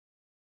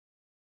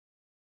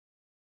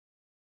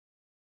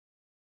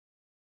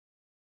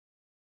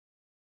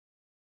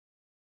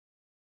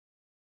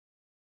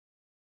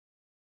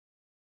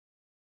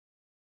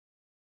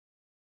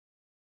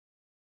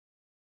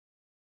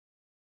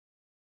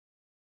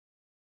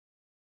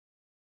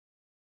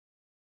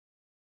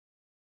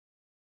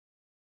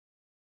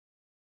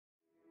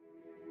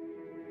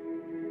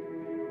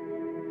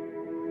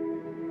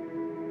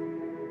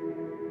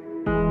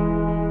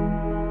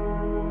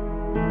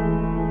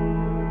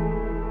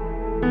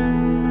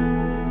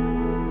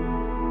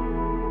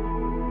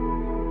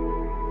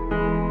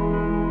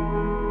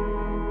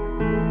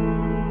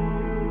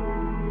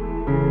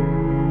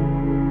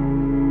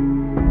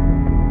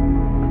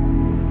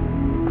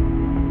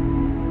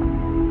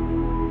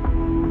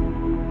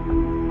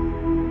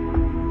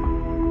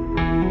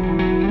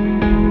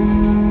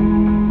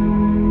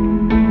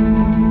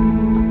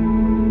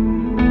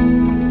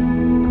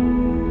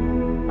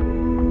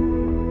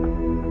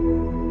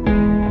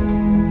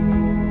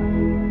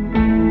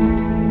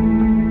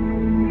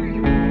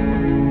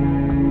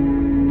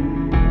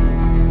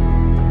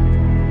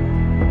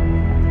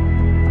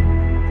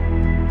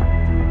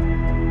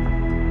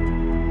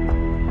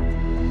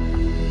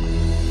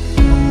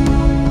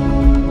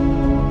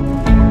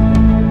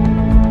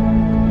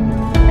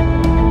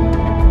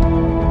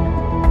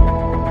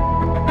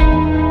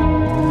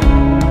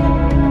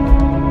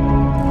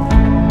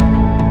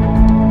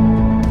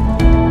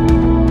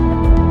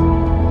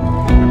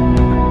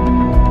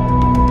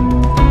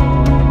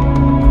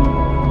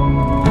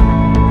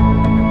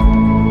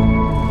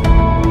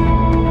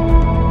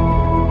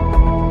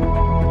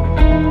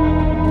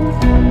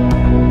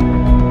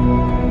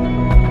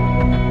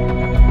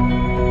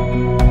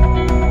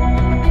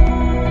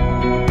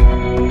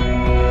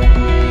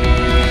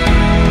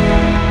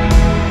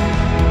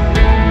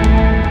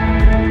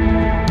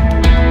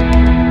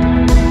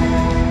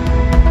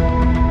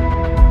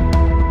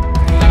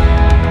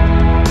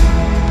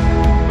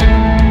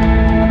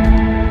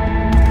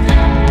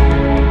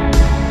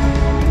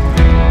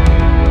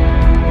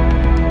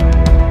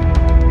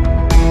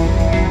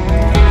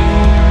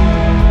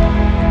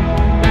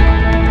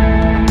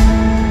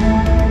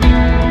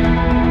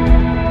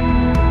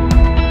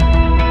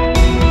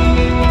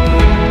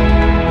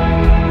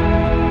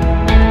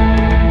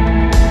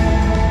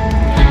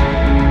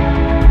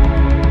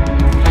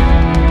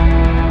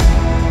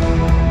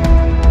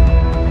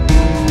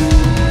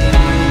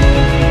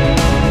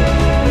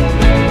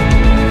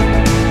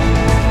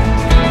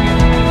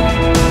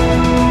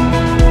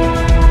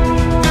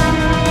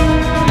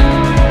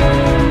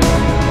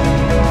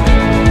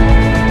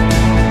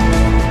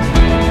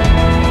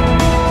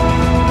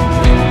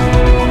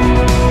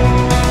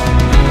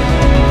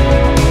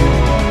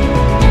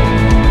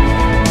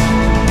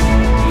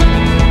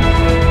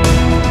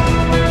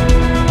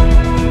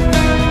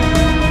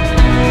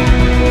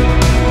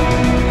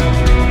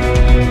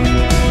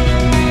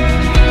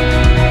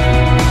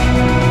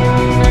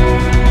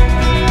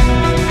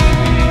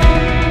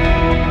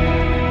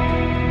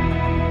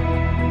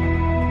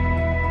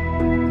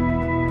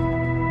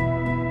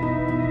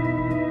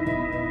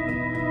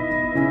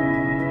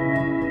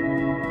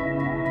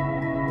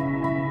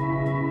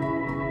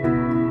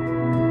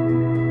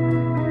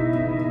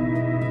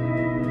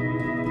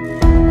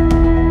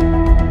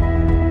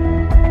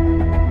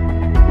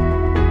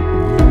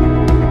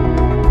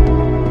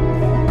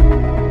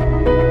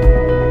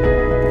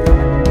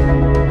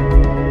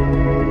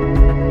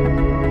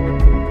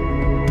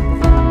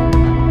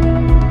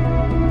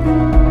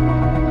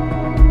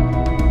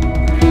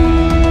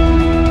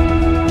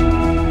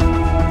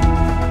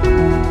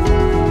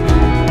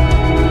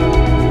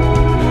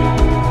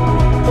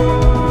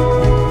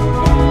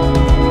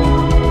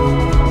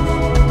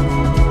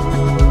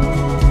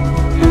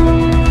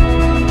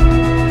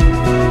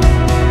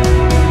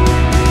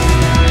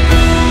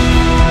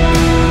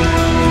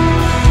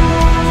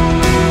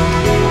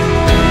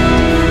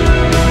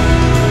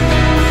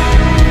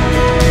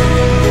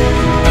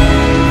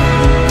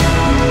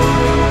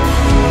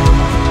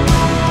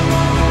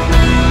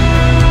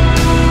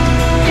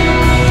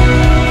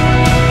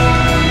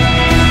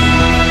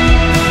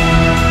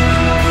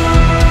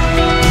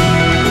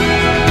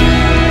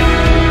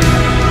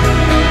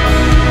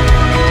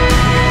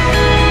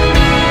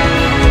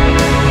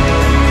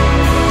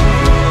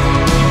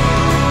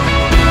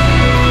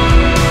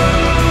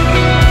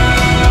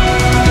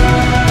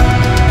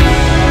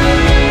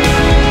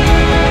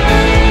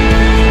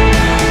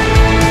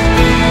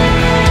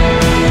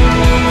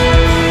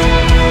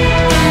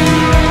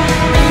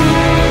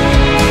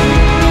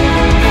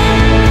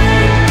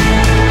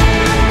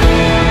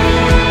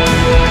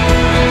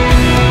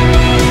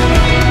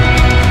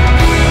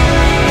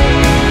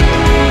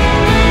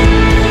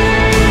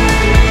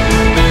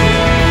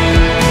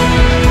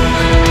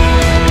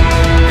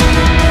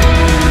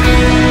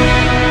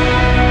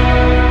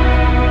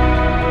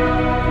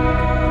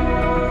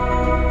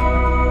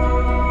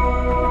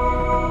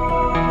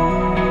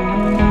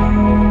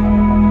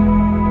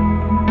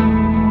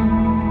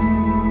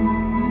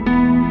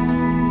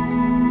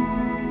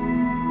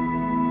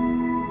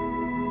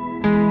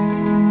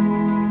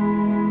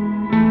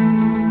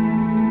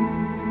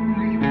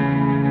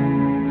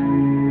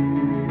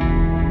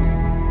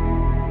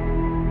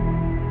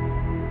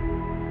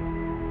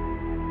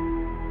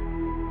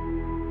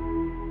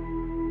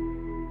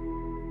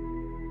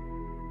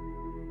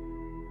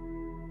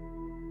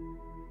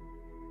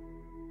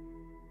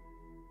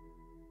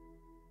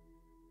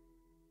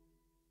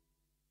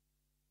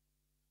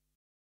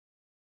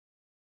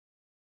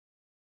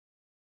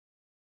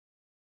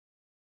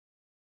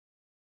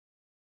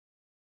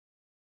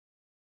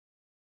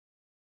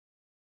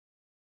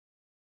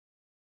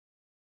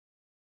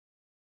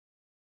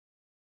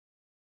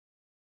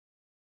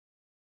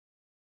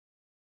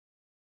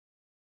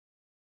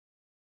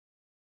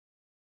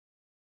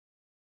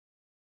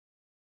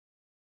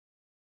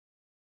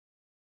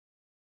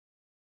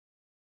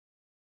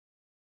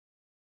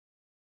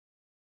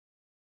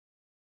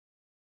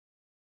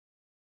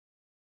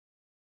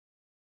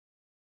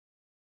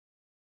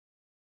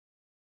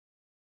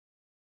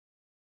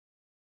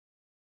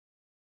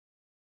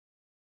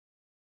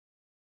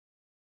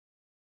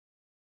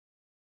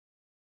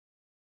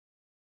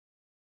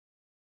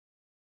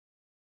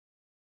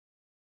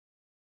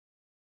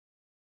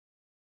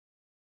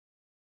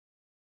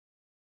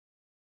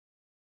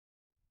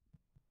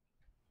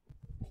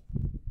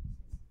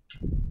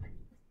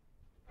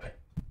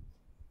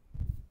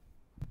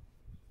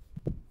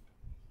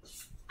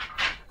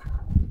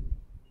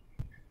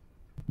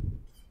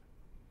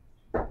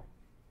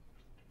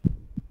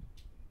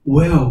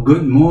Well,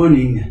 good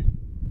morning,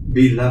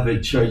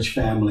 beloved church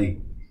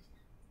family.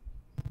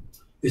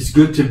 It's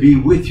good to be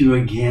with you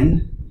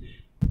again.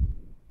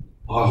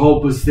 Our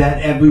hope is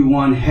that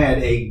everyone had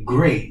a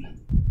great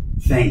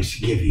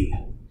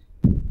Thanksgiving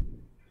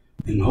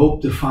and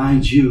hope to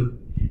find you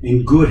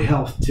in good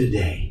health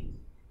today.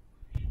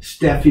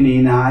 Stephanie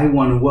and I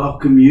want to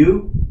welcome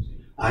you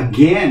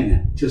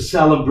again to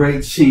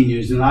celebrate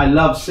seniors. And I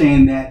love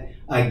saying that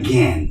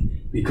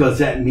again because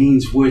that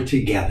means we're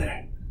together.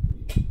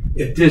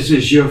 If this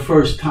is your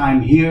first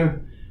time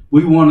here,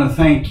 we want to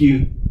thank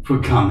you for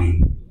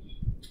coming.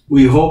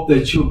 We hope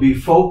that you'll be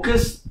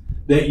focused,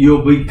 that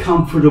you'll be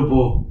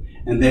comfortable,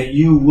 and that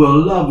you will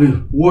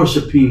love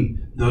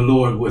worshiping the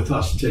Lord with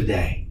us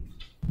today.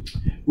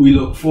 We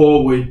look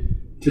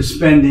forward to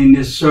spending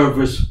this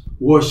service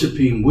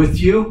worshiping with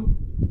you,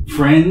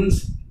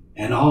 friends,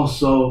 and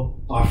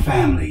also our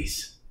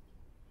families.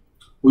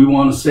 We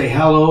want to say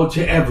hello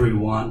to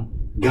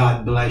everyone.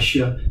 God bless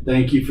you.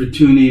 Thank you for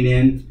tuning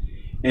in.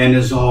 And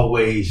as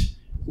always,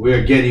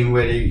 we're getting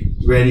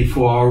ready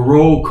for our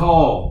roll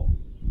call.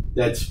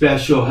 That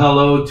special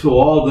hello to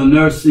all the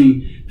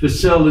nursing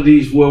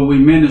facilities where we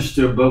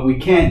minister, but we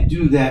can't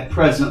do that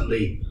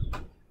presently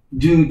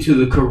due to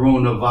the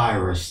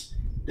coronavirus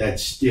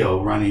that's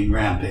still running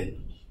rampant.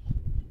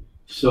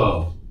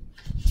 So,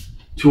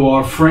 to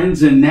our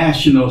friends in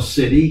National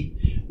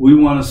City, we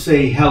want to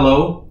say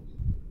hello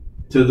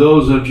to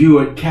those of you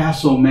at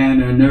Castle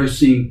Manor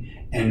Nursing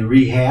and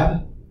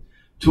Rehab,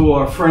 to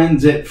our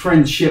friends at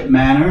Friendship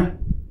Manor,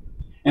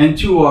 and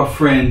to our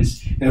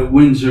friends at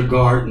Windsor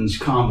Gardens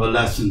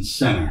Convalescent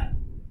Center.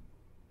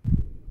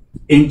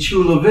 In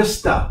Chula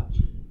Vista,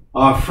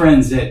 our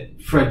friends at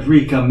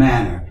Frederica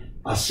Manor,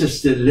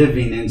 Assisted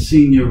Living and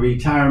Senior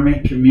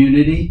Retirement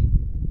Community,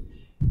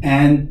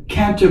 and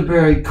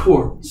Canterbury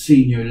Court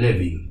Senior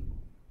Living.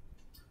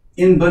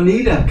 In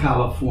Bonita,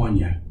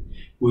 California,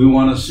 we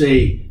want to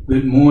say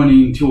good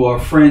morning to our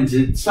friends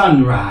at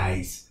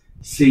Sunrise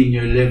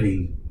Senior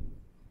Living.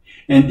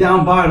 And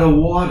down by the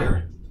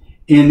water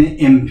in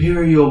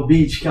Imperial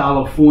Beach,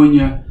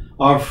 California,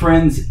 our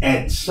friends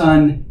at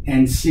Sun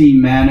and Sea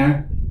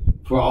Manor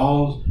for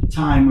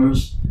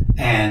Alzheimer's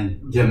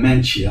and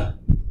dementia.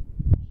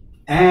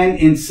 And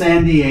in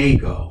San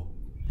Diego,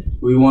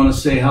 we want to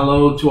say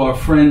hello to our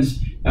friends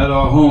at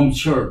our home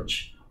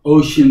church,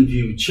 Ocean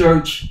View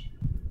Church,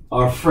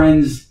 our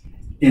friends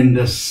in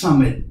the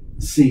Summit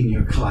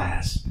Senior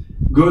Class.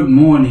 Good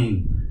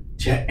morning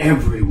to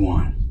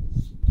everyone.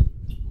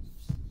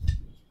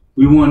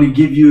 We want to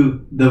give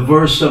you the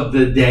verse of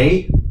the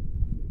day,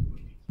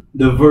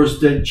 the verse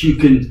that you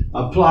can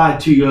apply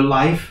to your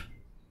life.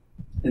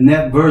 And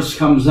that verse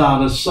comes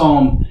out of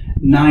Psalm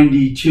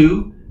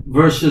 92,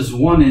 verses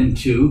 1 and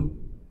 2,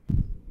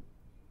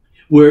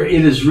 where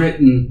it is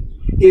written,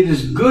 "It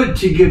is good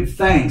to give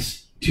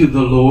thanks to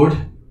the Lord,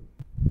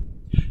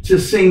 to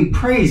sing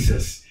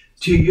praises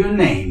to your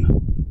name,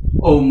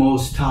 O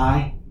Most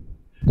High,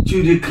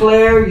 to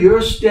declare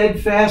your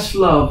steadfast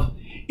love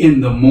in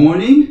the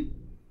morning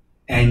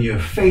and your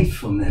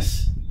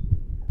faithfulness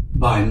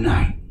by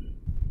night."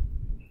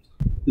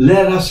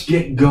 Let us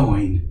get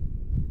going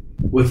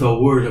with a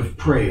word of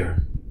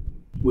prayer.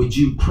 Would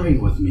you pray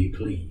with me,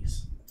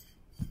 please?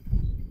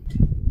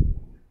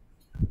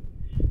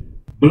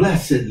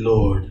 Blessed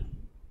Lord,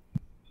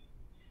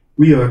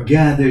 we are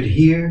gathered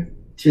here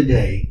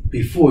today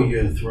before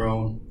your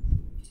throne.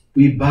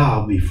 We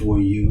bow before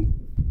you.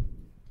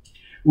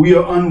 We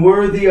are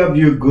unworthy of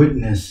your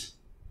goodness,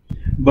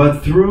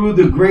 but through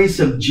the grace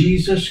of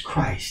Jesus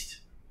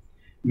Christ,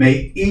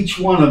 may each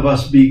one of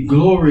us be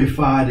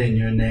glorified in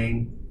your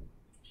name.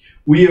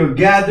 We are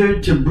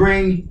gathered to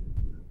bring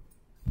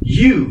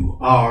you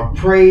our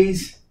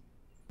praise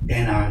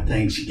and our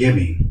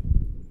thanksgiving.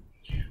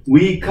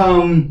 We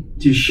come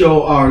to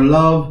show our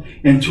love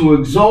and to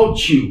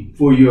exalt you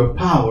for your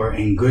power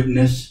and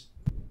goodness.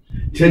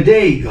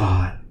 Today,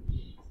 God,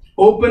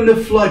 open the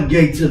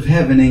floodgates of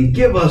heaven and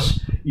give us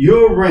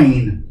your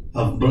rain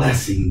of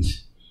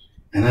blessings,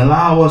 and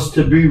allow us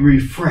to be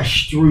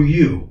refreshed through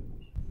you.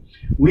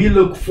 We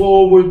look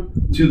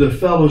forward to the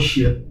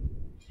fellowship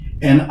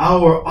and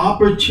our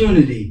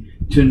opportunity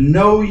to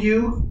know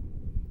you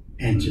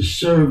and to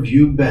serve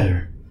you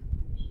better.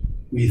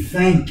 We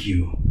thank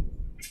you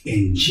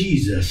in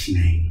Jesus'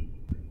 name.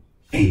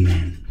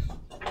 Amen.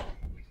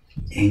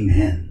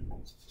 Amen.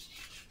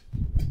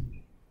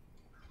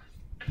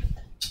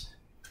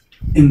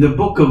 In the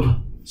book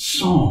of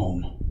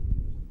Psalm,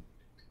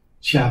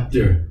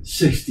 chapter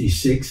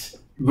 66,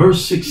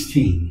 verse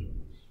 16,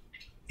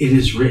 it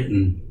is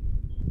written,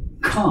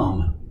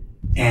 "Come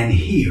and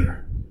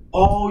hear,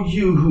 all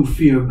you who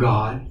fear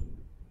God.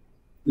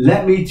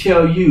 Let me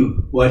tell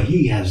you what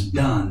he has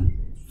done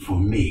for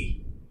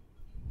me."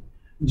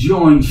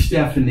 Join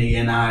Stephanie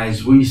and I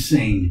as we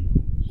sing,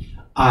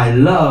 "I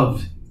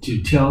love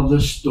to tell the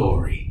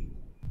story.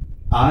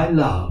 I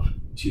love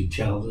to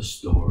tell the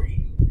story."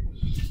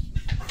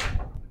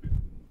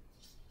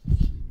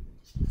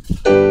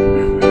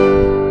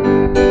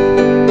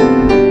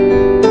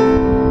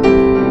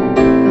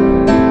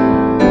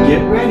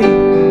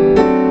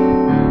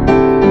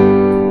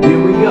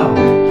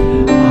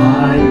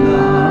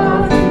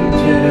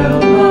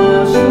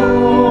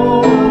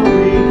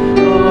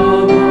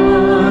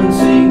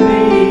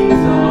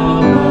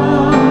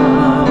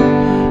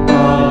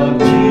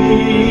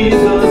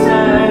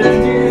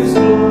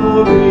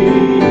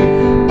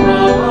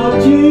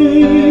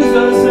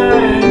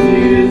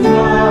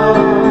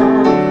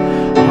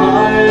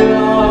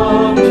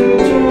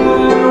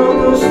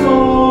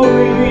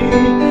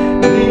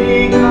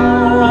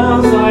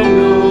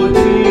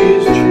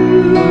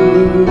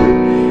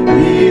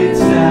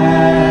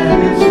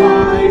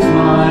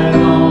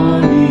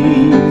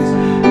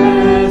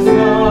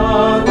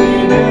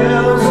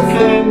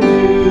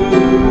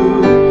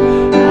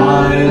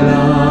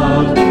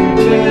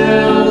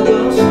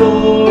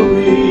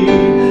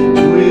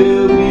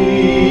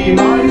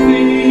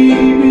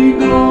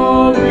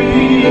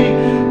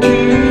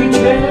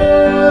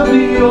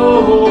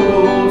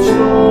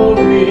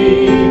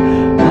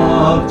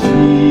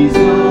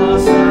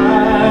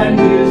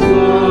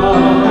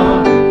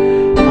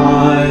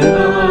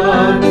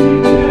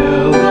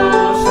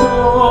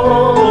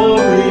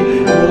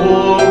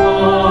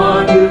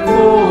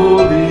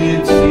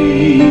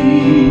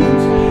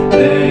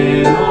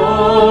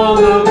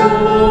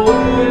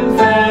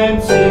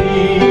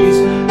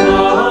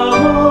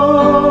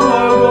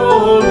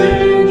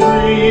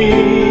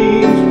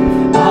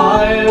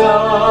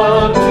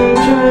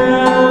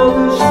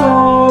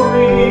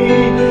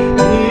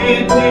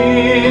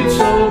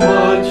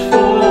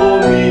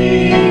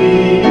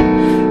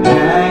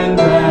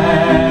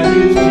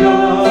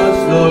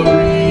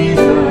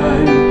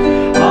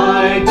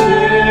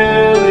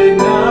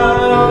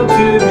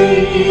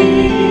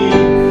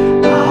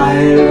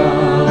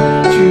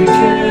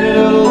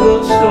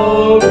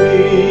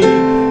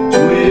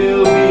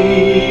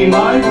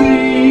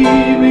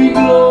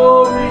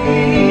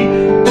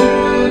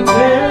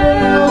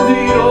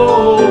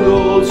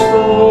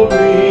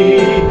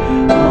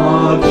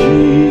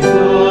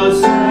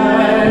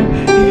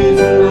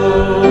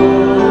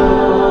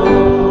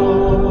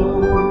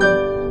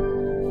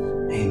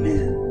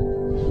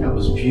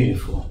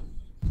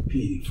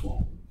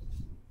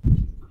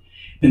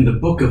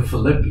 book of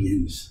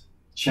Philippians,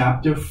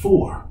 chapter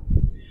 4,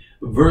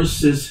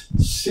 verses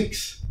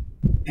 6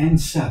 and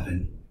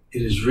 7,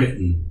 it is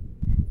written,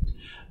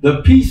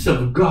 "The peace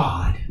of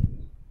God,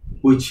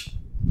 which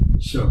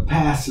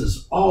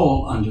surpasses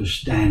all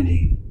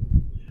understanding,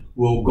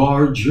 will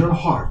guard your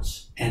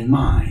hearts and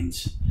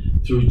minds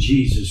through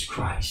Jesus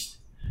Christ."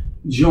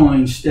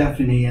 Join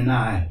Stephanie and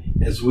I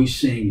as we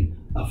sing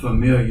a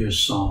familiar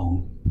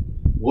song,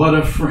 "What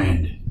a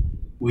Friend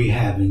We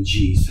Have in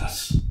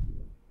Jesus."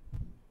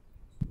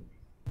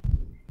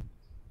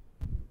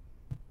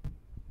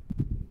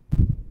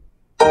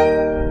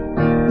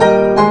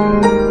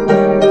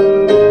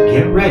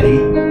 Get ready.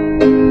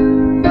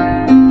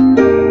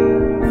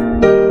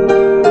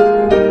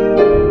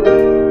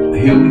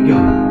 Here we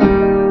go.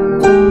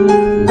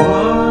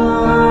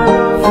 What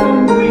a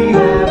friend we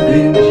have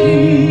in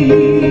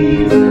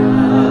Jesus,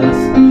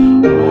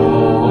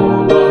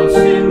 all our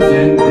sins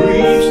and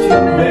griefs to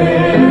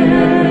bear.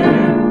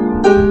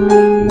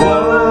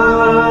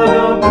 What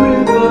a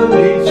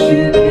privilege to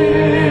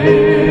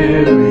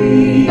carry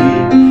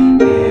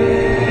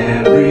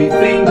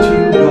everything to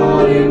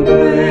God in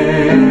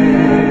prayer.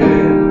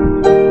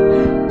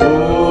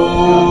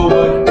 Oh,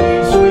 what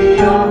peace we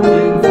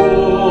often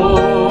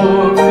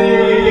forfeit.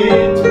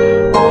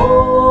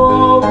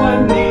 Oh, what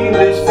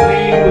needless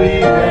pain we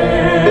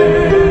bear.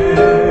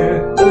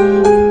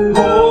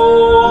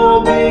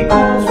 Oh,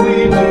 because we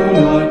do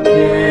not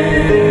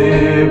carry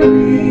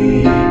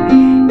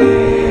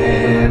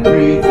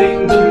everything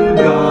to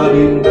God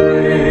in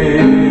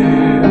prayer.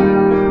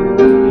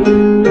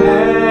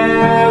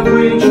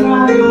 Every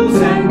trials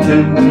and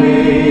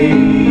temptations,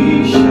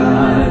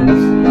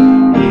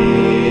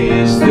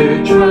 is there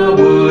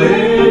trouble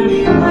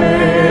anywhere?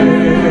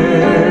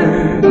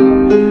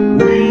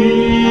 We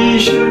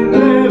should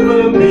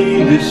never be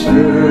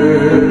discouraged.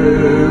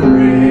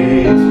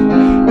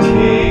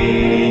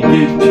 Take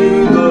it to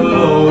the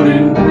Lord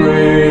in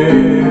prayer.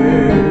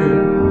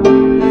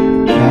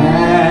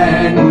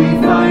 Can we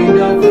find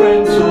a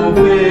friend so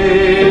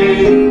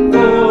faithful,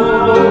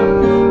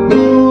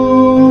 who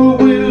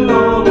will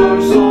all our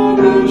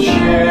sorrows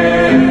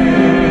share?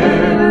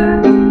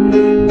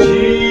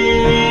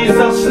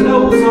 Jesus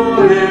knows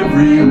our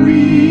every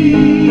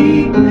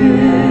weakness.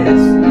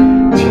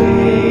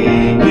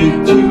 Take it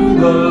to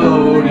the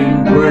Lord in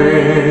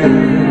prayer.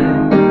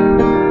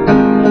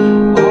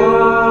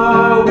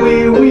 Are we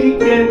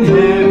weak and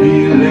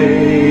heavy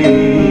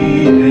laden,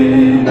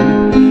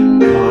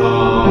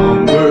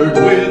 cumbered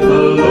with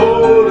a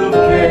load of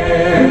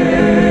care?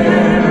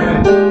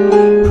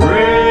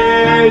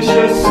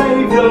 Precious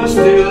Savior,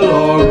 still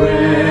our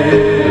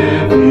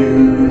refuge.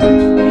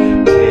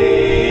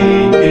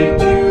 Take it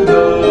to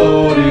the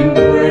Lord in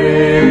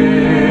prayer.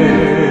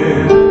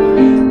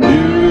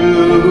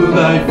 Do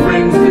thy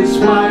friends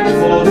despise,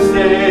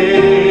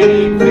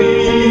 forsake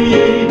thee?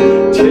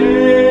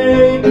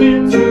 Take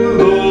it to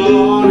the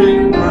Lord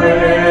in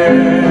prayer.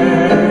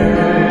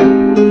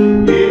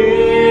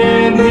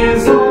 In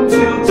his arms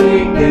he'll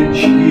take and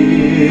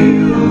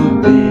shield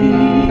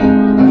thee.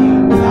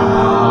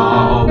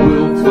 Thou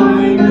wilt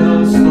find a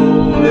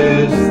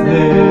solace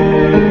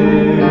there.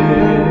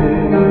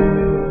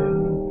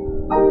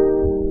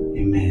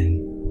 Amen.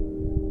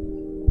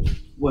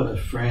 What a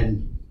friend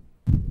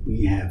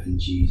we have in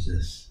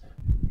Jesus.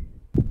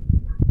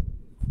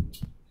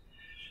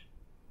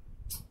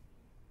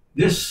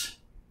 This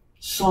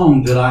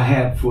song that I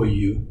have for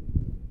you,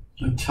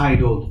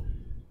 entitled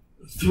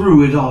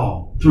 "Through It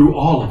All," through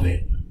all of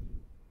it,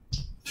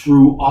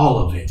 through all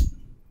of it.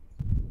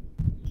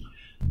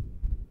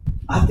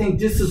 I think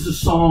this is a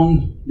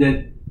song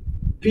that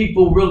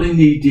people really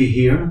need to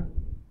hear,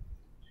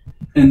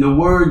 and the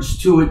words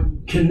to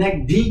it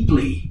connect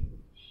deeply.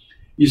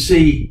 You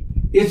see,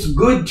 it's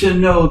good to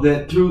know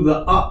that through the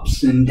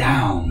ups and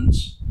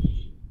downs,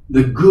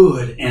 the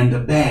good and the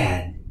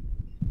bad,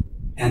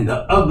 and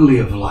the ugly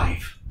of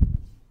life,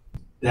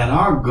 that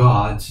our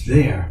God's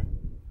there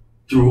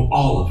through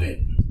all of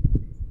it.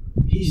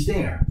 He's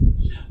there.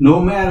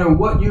 No matter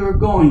what you're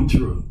going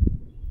through,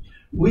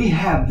 we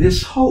have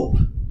this hope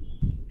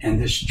and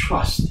this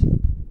trust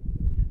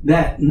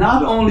that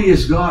not only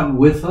is God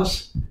with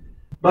us,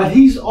 but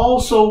He's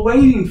also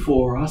waiting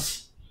for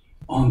us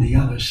on the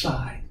other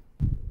side.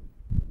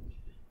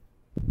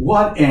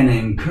 What an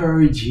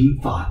encouraging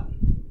thought.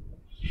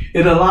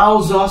 It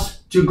allows us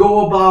to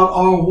go about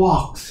our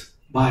walks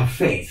by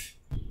faith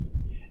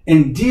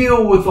and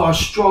deal with our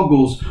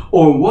struggles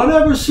or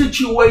whatever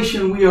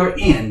situation we are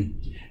in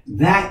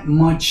that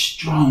much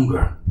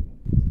stronger.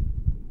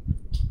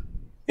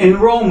 In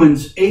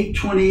Romans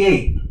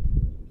 8:28,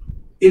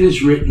 it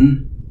is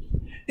written,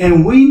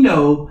 "And we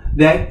know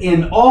that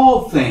in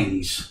all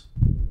things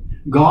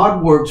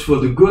God works for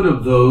the good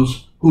of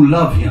those who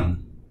love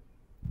Him,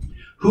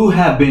 who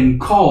have been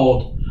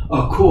called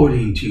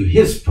according to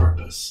His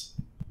purpose."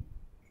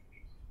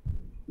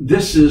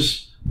 This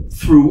is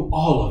through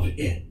all of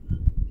it.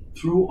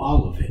 Through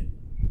all of it.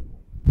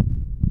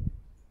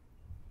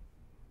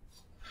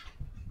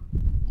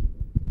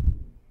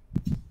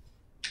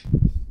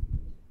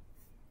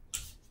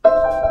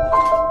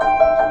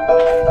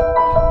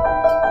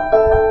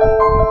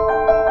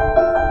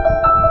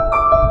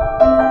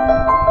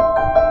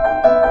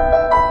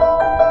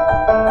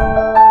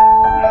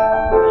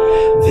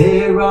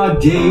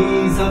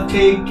 days I've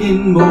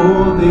taken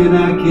more than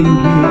I can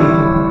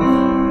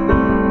give,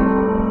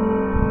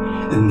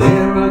 and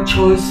there are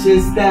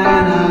choices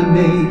that I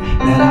made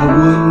that I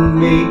wouldn't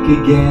make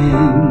again.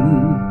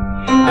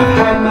 I've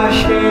had my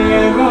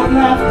share of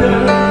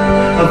laughter,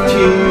 of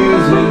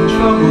tears and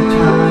troubled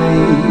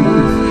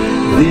times.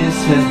 This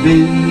has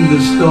been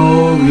the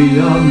story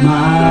of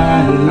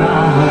my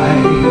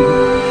life.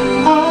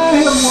 I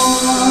have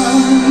won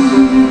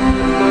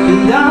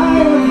and I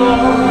have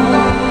lost.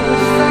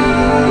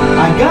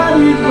 I got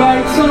it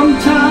right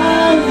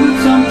sometimes, but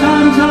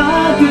sometimes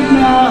I did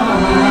not.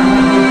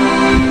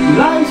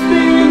 Life's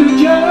been a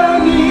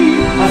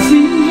journey, I've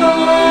seen joy,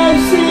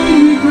 I've seen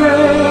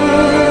regret.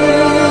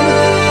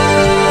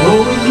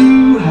 Oh, and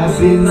you have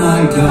been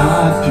my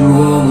God through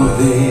all of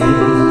it.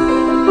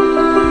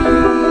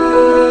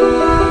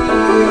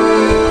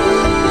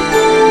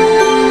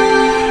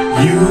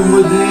 You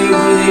were there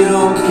when it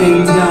all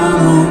came down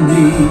on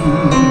me,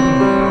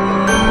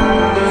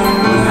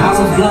 when I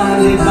was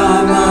blinded by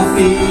my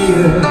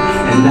fear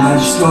and I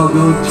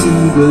struggled to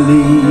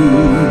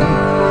believe.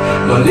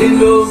 But in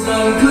those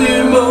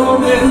unclear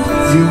moments,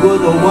 you were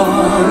the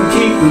one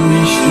keeping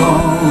me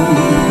strong.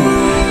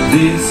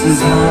 This is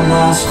how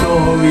my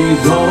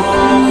story's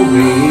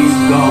always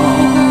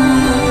gone.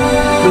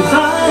 'Cause I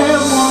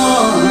have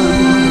won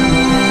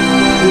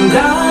and I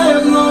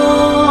have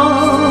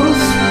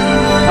lost.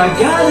 I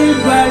got it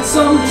right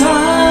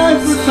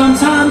sometimes, but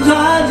sometimes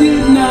I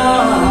did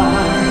not.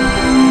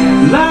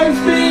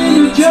 Life's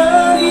been a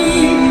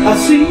journey, I've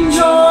seen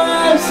joy,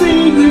 I've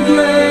seen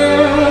regret.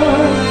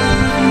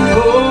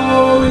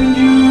 Oh, and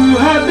you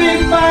have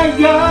been my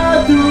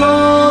God through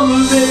all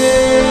of it.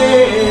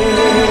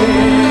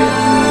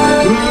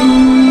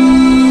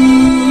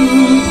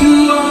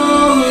 Through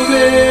all of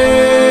it.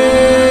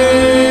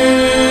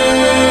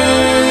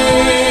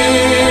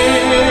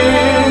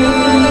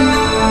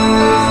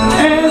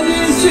 And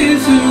this is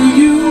who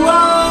you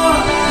are.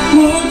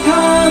 What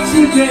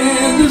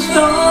confident the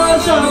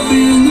stars up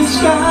in the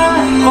sky.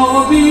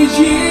 All these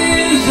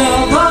years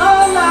of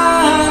our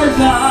lives,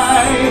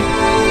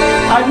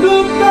 I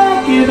look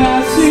back and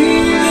I see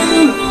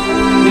you,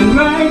 and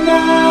right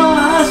now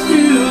I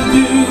still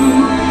do,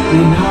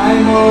 and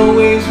I'm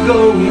always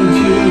going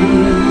to.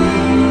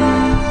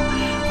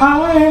 I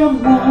have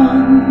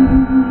won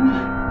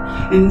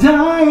and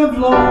I have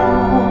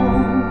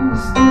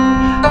lost.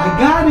 I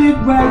got it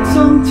right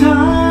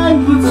sometimes,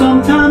 but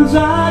sometimes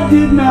I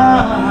did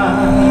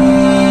not.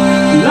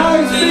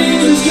 Life's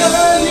been a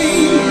journey,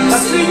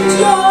 I've seen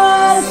joy,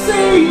 I've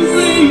seen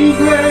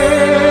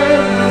regret.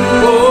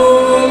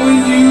 Oh,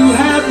 and you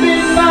have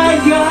been my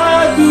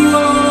God through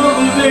all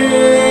of it.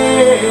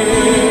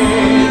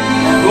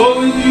 Oh,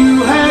 and you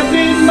have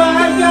been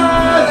my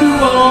God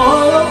through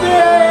all of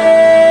it.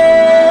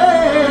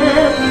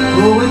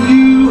 Oh, and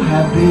you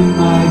have been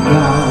my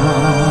God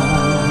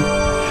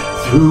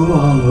through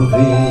all of it.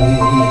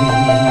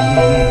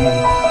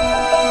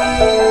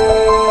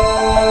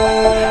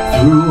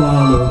 Through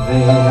all of it.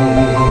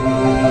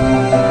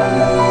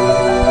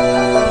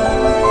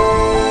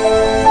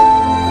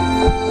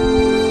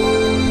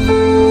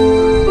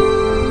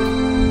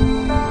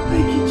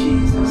 Thank you,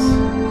 Jesus.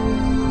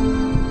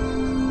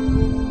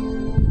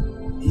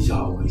 He's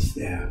always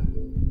there.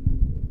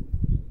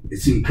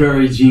 It's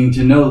encouraging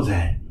to know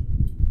that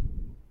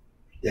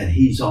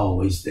He's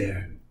always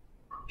there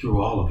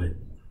through all of it.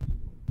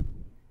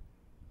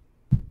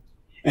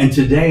 And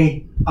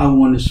today, I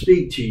want to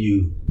speak to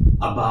you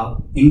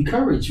about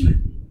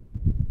encouragement,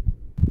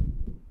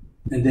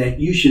 and that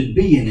you should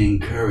be an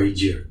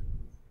encourager.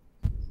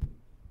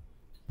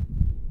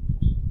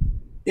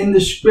 In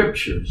the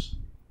scriptures,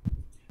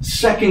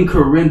 2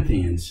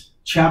 Corinthians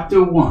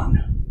chapter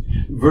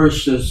 1,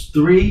 verses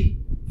 3,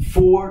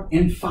 4,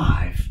 and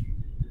 5.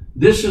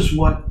 This is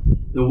what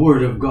the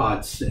Word of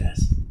God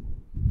says.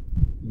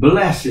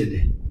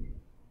 Blessed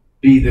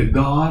be the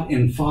God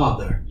and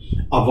Father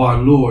of our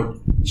Lord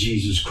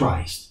Jesus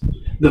Christ,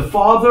 the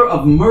Father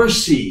of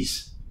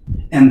mercies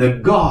and the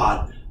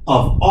God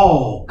of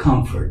all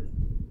comfort,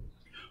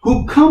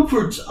 who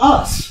comforts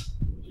us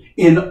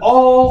in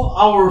all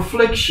our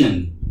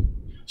affliction,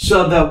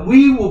 so that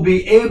we will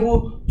be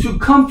able to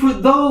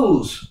comfort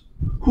those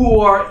who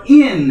are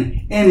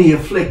in any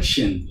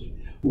affliction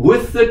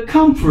with the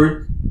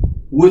comfort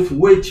with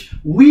which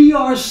we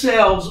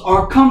ourselves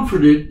are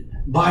comforted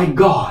by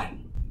God.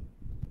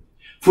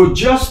 For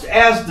just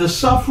as the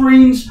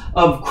sufferings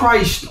of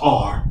Christ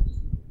are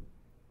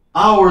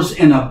ours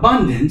in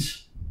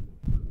abundance,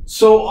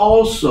 so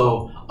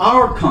also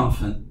our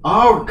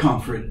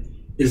comfort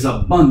is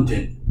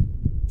abundant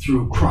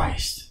through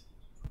Christ.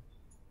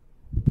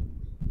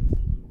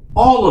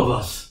 All of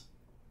us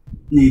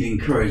need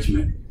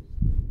encouragement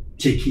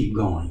to keep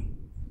going,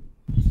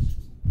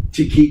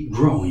 to keep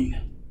growing,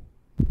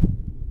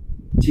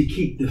 to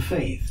keep the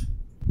faith,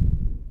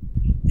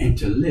 and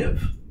to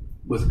live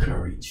with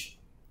courage.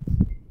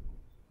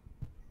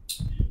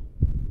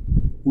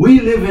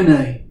 We live in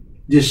a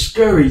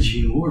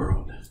discouraging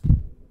world.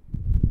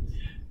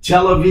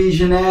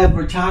 Television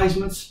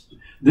advertisements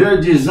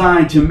They're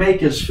designed to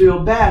make us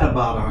feel bad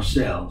about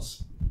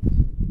ourselves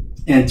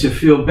and to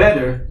feel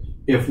better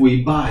if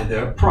we buy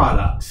their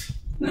products.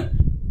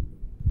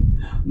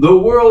 The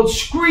world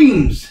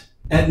screams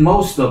at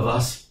most of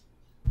us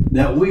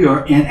that we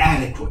are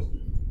inadequate.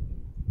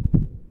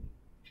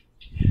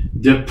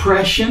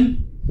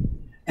 Depression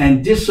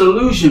and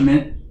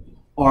disillusionment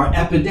are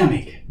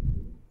epidemic.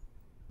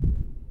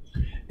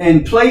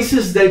 And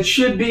places that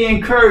should be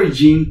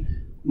encouraging,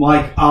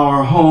 like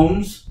our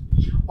homes,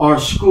 our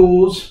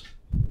schools,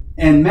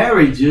 and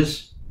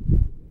marriages,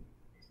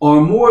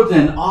 are more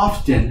than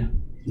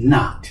often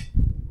not.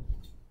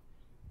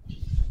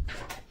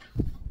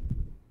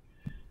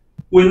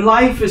 When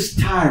life is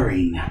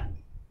tiring,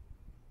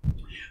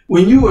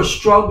 when you are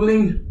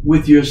struggling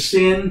with your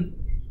sin,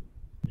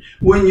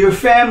 when your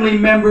family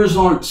members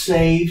aren't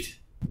saved,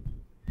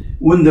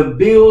 when the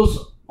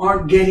bills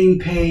aren't getting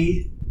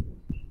paid,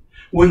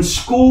 when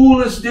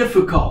school is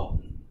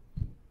difficult,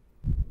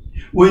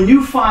 when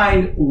you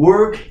find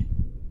work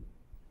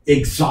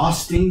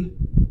exhausting,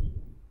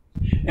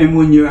 and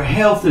when your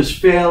health is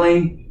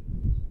failing,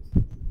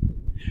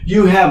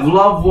 you have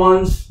loved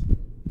ones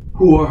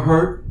who are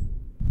hurt,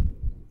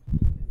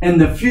 and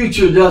the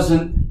future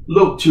doesn't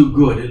look too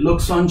good. It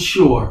looks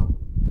unsure.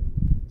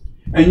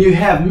 And you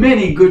have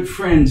many good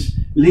friends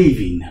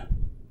leaving.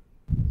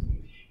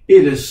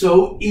 It is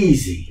so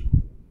easy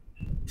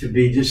to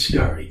be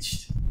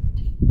discouraged.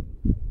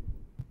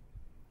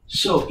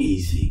 So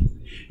easy.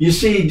 You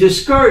see,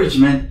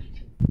 discouragement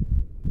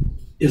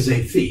is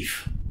a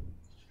thief.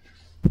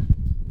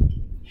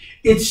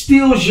 It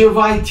steals your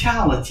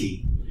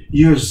vitality,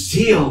 your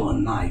zeal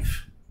in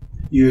life,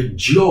 your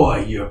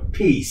joy, your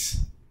peace,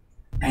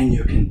 and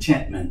your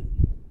contentment.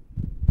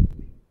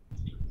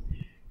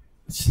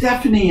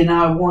 Stephanie and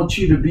I want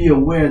you to be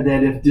aware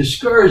that if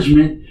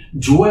discouragement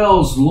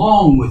dwells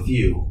long with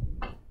you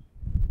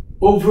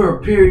over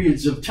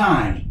periods of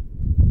time,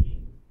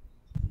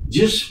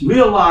 just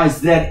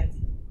realize that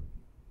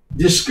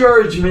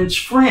discouragement's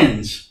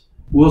friends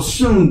will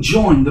soon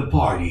join the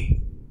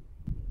party.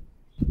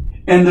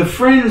 And the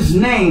friends'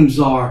 names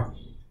are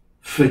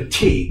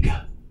fatigue,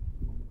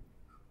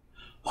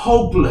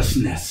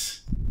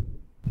 hopelessness,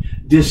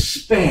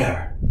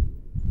 despair,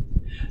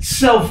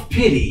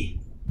 self-pity,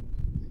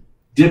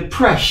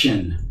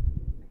 depression,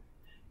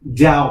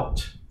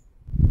 doubt,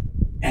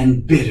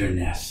 and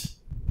bitterness.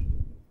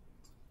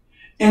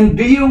 And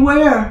be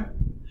aware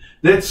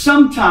that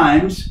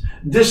sometimes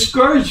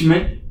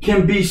discouragement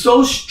can be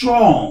so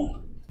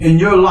strong in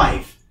your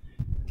life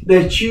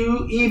that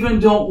you even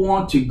don't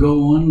want to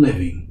go on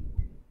living.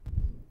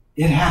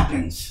 It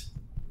happens.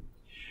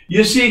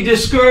 You see,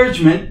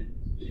 discouragement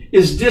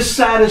is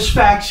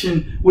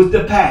dissatisfaction with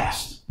the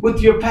past,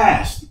 with your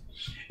past.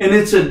 And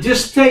it's a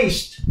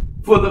distaste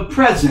for the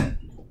present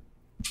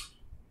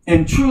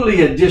and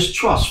truly a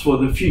distrust for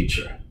the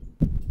future,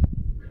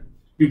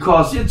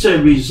 because it's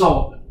a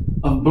result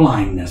of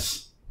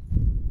blindness.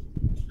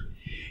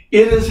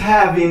 It is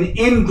having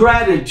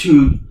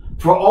ingratitude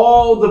for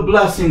all the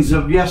blessings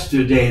of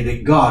yesterday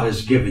that God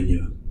has given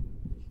you.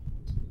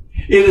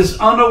 It is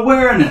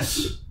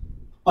unawareness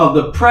of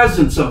the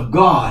presence of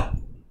God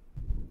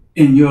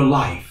in your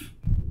life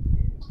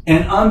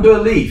and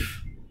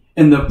unbelief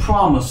in the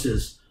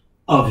promises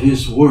of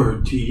His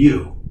word to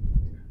you.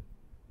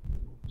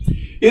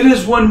 It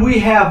is when we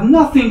have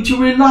nothing to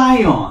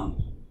rely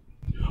on,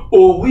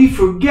 or we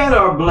forget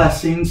our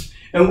blessings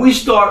and we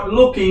start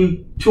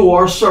looking to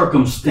our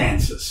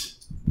circumstances.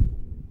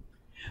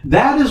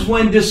 That is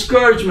when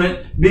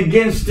discouragement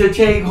begins to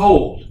take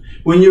hold.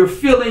 When you're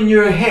filling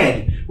your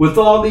head with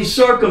all these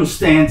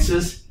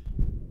circumstances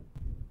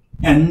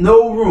and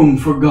no room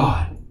for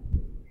God.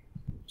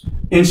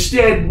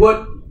 Instead,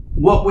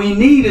 what we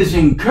need is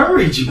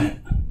encouragement.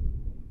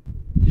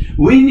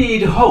 We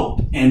need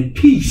hope and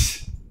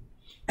peace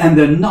and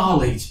the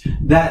knowledge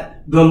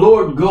that the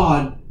Lord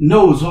God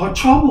knows our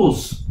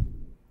troubles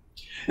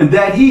and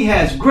that He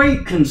has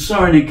great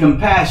concern and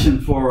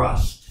compassion for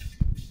us.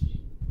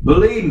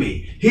 Believe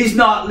me, He's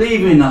not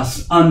leaving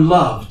us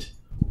unloved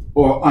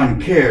or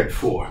uncared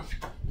for.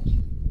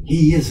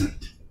 He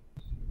isn't.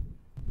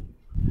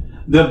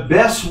 The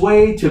best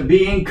way to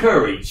be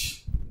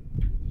encouraged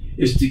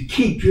is to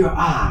keep your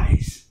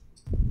eyes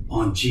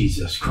on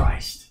Jesus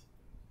Christ.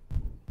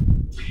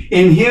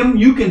 In Him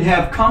you can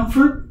have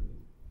comfort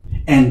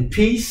and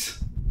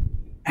peace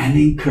and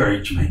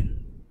encouragement.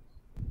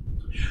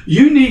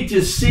 You need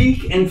to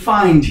seek and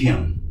find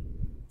Him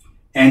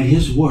and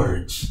His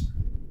words,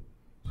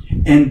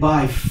 and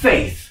by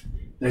faith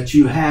that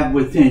you have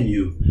within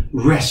you,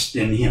 rest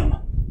in Him.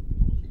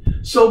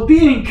 So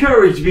be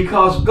encouraged,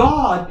 because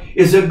God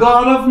is a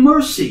God of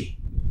mercy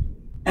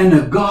and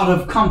a God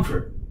of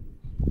comfort.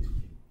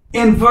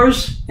 In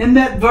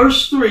that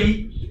verse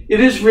 3, it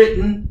is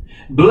written,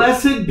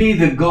 "Blessed be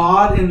the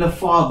God and the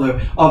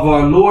Father of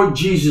our Lord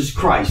Jesus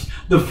Christ,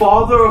 the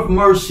Father of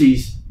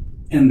mercies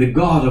and the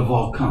God of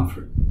all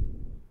comfort."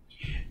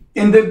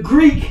 In the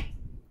Greek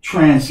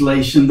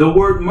translation, the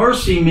word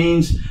mercy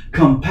means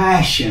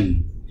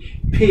compassion,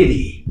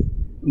 pity,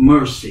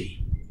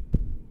 mercy.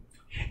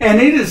 And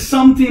it is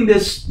something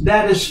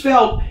that is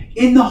felt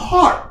in the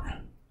heart.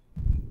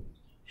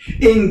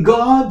 In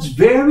God's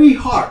very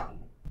heart.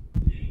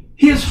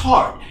 His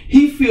heart.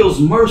 He feels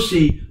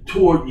mercy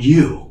toward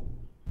you.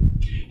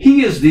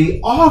 He is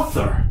the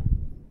author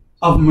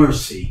of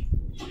mercy.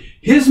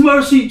 His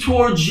mercy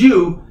towards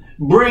you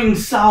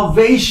brings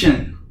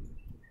salvation,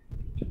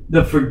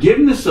 the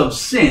forgiveness of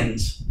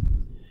sins,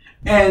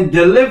 and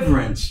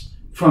deliverance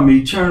from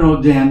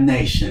eternal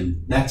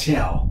damnation. That's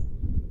hell.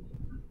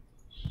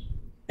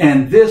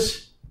 And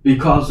this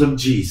because of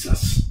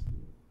Jesus.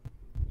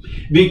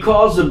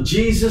 Because of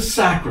Jesus'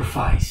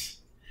 sacrifice.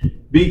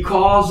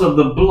 Because of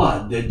the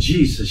blood that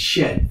Jesus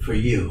shed for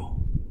you.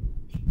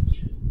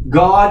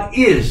 God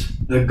is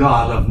the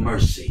God of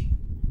mercy.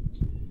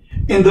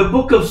 In the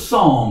book of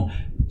Psalm,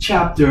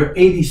 chapter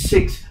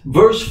 86,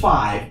 verse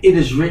 5, it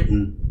is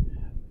written,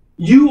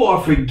 You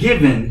are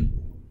forgiving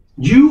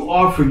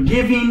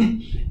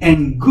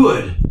and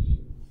good,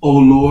 O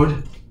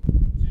Lord,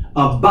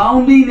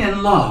 abounding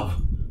in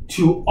love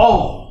to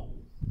all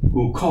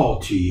who call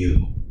to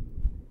you.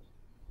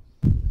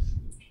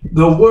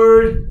 The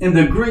word in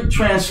the Greek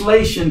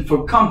translation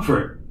for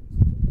comfort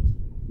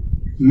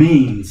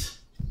means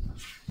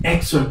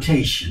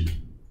exhortation,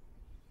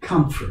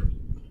 comfort,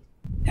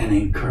 and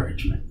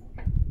encouragement.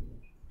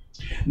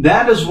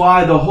 That is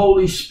why the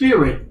Holy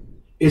Spirit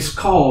is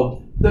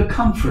called the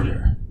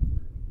Comforter.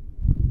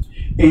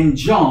 In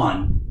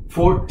John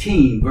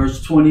 14,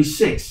 verse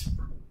 26,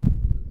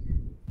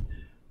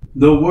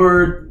 the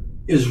word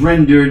is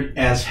rendered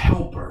as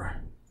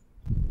helper.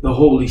 The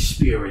Holy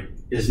Spirit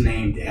is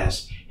named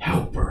as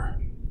helper.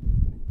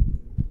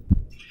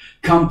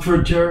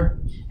 Comforter,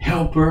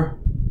 helper,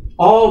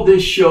 all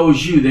this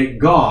shows you that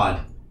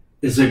God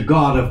is a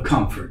God of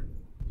comfort,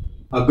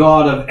 a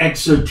God of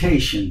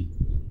exhortation,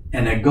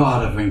 and a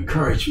God of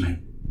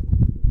encouragement.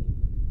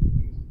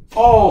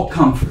 All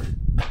comfort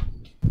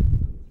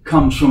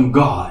comes from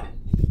God,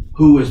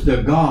 who is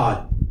the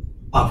God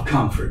of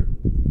comfort,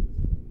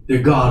 the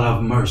God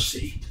of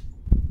mercy,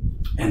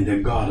 and the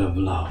God of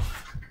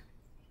love.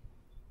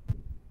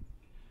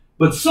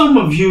 But some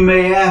of you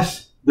may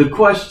ask the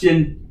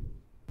question,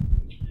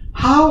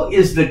 how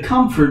is the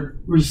comfort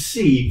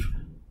received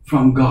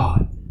from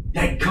God?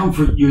 That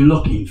comfort you're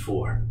looking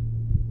for.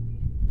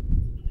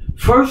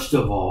 First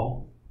of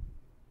all,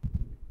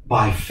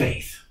 by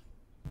faith.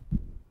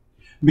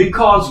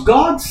 Because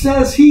God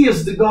says He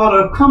is the God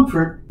of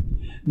comfort,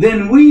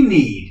 then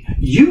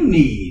you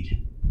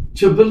need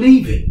to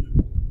believe it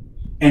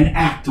and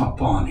act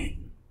upon it.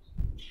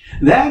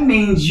 That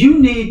means you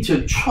need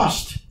to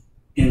trust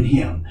in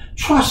Him.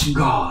 Trust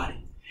God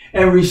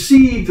and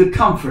receive the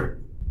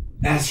comfort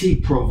as He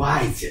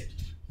provides it.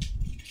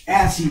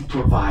 As He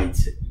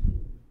provides it.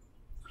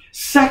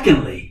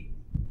 Secondly,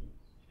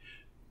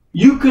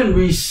 you can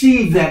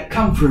receive that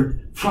comfort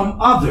from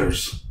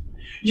others.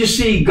 You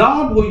see,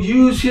 God will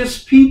use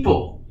His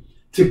people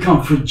to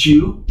comfort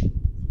you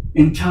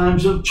in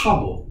times of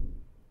trouble.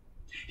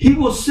 He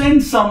will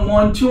send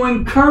someone to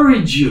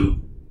encourage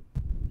you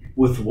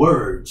with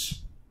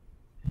words,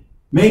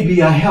 maybe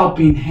a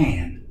helping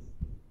hand,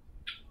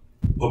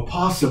 or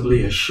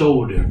possibly a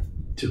shoulder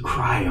to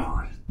cry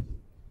on.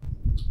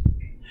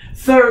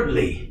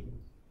 Thirdly,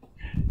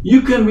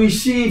 you can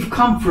receive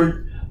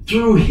comfort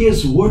through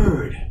His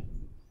Word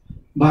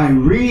by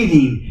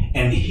reading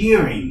and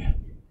hearing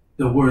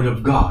the Word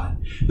of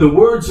God. The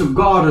words of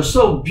God are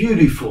so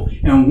beautiful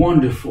and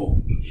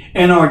wonderful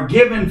and are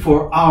given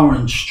for our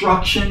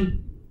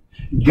instruction,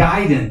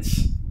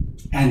 guidance,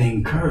 and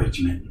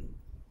encouragement.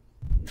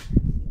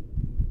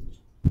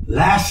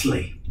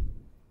 Lastly,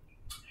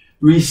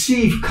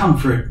 receive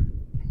comfort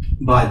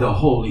by the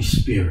Holy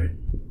Spirit.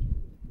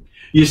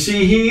 You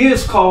see, He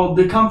is called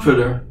the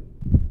Comforter.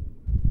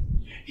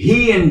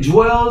 He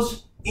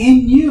indwells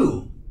in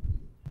you.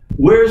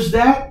 Where's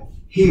that?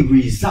 He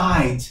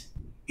resides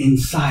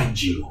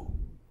inside you.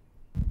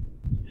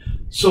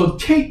 So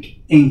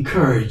take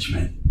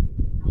encouragement,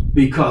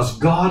 because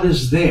God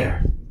is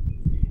there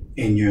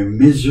in your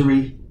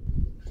misery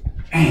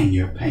and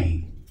your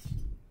pain.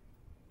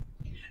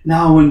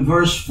 Now in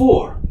verse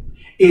 4,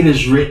 it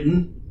is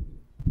written,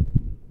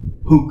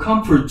 who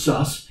comforts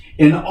us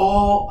in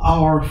all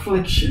our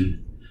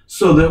affliction,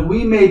 so that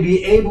we may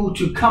be able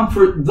to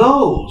comfort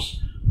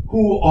those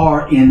who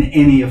are in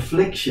any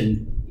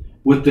affliction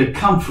with the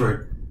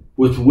comfort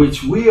with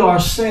which we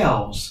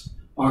ourselves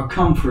are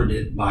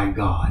comforted by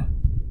God.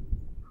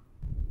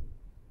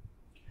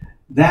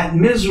 That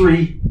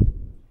misery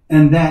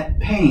and that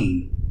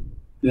pain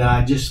that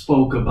I just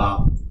spoke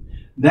about,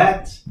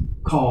 that's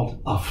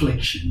called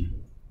affliction,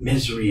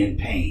 misery and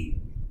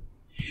pain.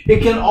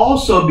 It can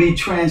also be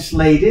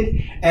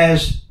translated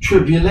as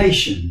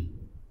tribulation,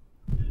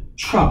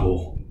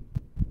 trouble,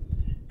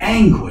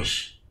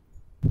 anguish,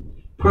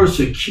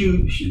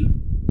 persecution,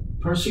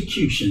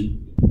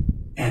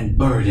 and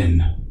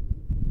burden.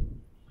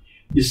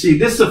 You see,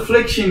 this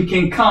affliction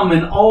can come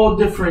in all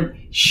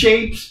different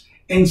shapes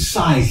and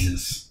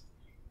sizes.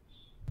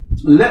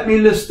 Let me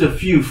list a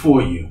few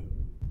for you.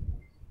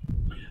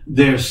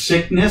 There's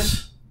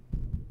sickness.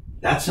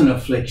 That's an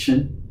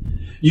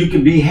affliction. You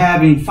could be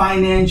having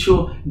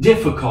financial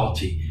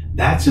difficulty.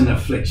 That's an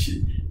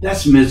affliction.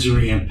 That's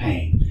misery and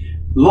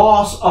pain.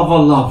 Loss of a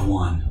loved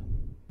one.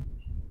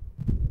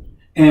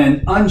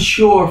 An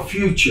unsure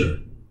future.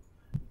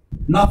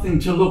 Nothing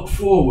to look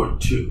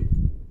forward to.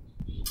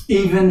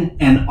 Even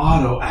an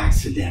auto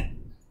accident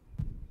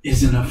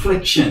is an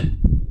affliction,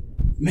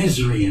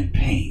 misery and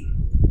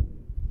pain.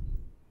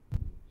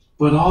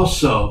 But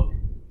also,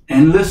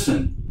 and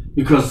listen,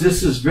 because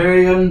this is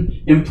very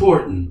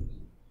important,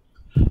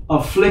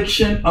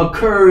 affliction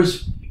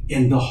occurs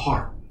in the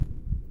heart.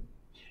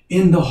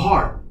 In the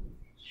heart.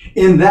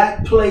 In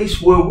that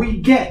place where we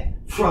get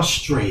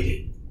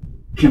frustrated,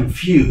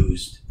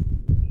 confused,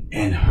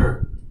 and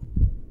hurt.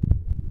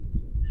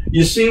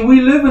 You see,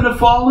 we live in a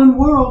fallen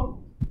world.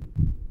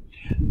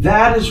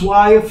 That is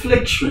why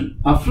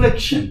affliction,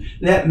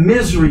 that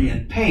misery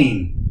and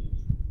pain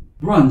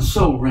runs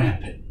so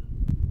rampant.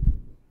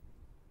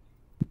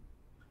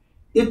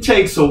 It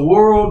takes a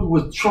world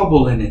with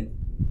trouble in it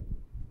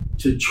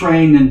to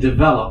train and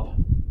develop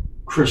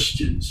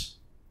Christians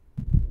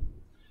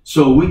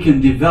so we can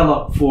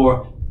develop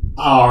for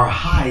our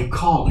high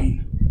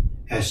calling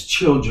as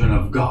children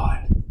of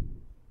God.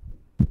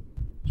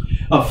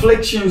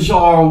 Afflictions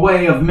are a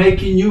way of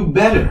making you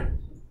better.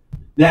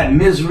 That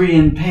misery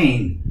and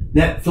pain,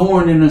 that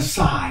thorn in the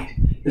side,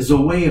 is a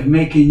way of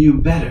making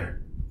you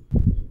better.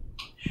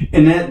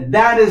 And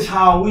that is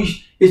how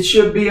it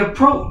should be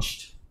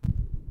approached.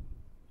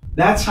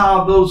 That's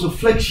how those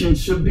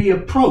afflictions should be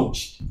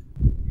approached.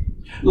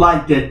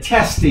 Like the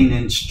testing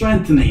and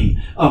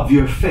strengthening of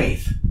your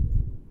faith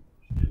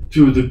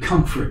through the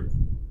comfort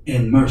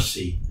and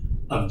mercy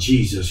of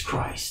Jesus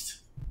Christ.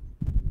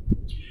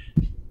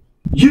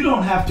 You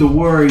don't have to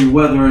worry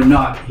whether or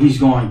not He's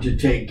going to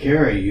take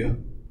care of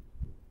you.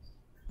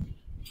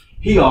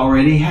 He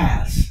already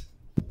has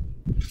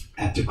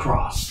at the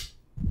cross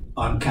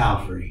on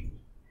Calvary.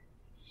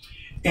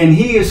 And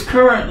He is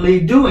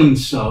currently doing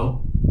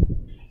so,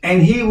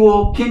 and He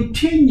will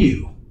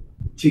continue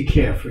to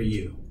care for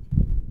you.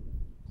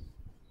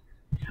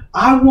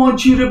 I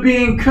want you to be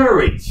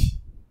encouraged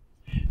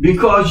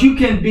because you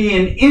can be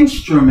an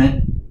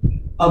instrument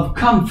of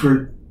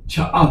comfort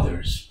to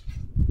others.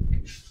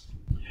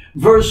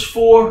 Verse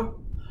 4,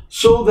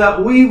 so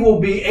that we will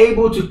be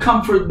able to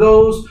comfort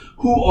those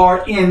who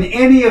are in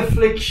any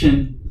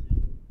affliction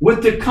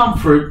with the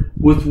comfort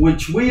with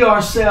which we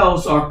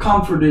ourselves are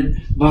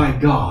comforted by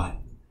God.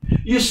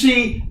 You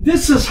see,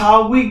 this is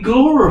how we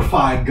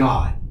glorify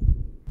God,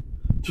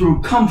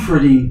 through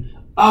comforting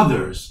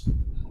others.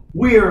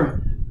 We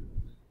are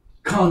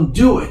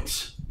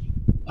conduits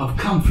of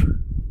comfort.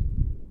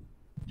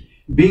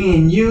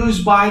 Being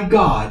used by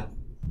God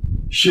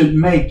should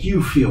make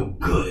you feel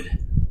good.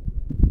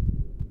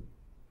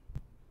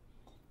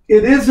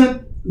 It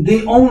isn't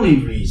the only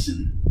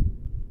reason,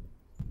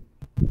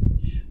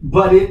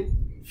 but it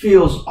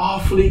feels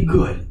awfully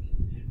good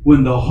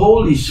when the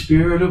Holy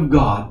Spirit of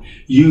God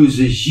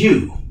uses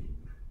you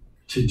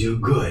to do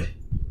good.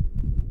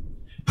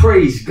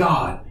 Praise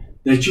God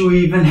that you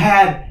even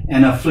had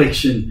an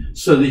affliction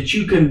so that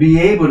you can be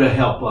able to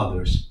help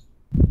others.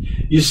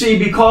 You see,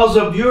 because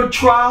of your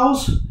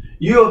trials,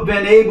 you have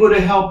been able to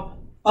help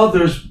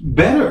others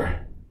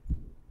better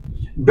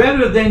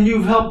than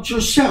you've helped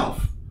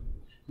yourself.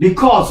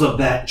 Because of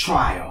that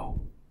trial.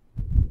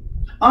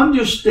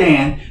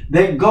 Understand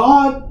that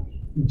God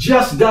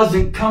just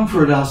doesn't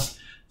comfort us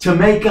to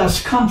make us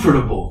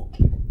comfortable.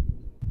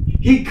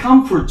 He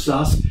comforts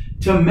us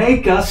to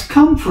make us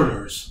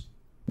comforters.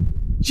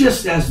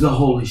 Just as the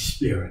Holy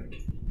Spirit.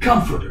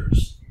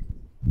 Comforters.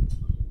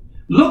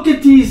 Look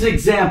at these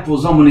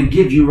examples I'm going to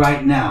give you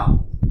right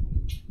now.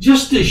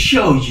 Just to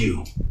show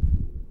you.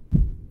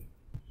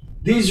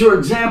 These are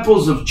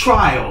examples of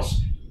trials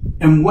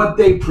and what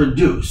they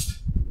produced.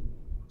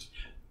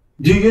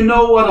 Do you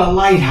know what a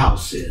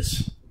lighthouse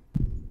is?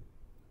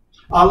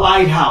 A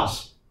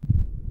lighthouse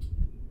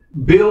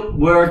built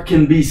where it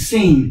can be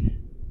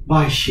seen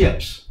by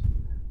ships.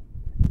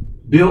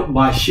 Built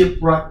by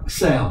shipwrecked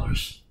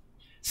sailors.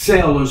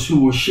 Sailors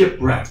who were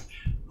shipwrecked,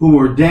 who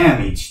were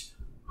damaged,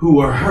 who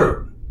were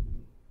hurt.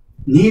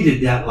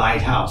 Needed that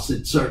lighthouse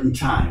at certain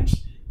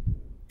times.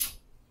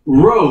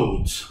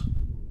 Roads.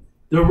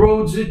 The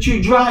roads that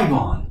you drive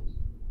on.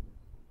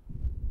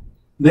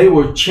 They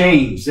were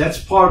changed.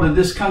 That's part of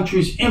this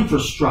country's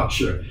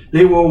infrastructure.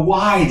 They were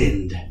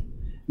widened,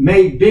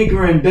 made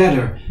bigger and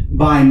better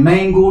by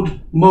mangled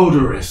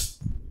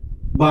motorists,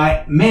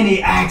 by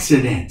many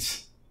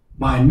accidents,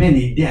 by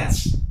many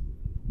deaths.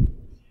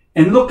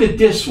 And look at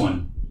this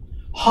one.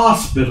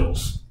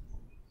 Hospitals.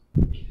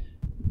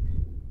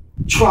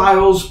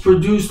 Trials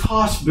produced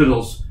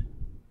hospitals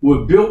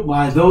were built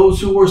by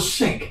those who were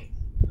sick,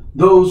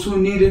 those who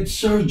needed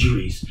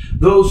surgeries,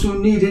 those who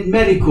needed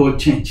medical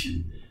attention.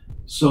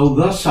 So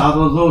thus out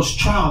of those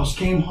trials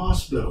came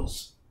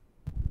hospitals.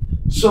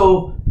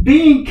 So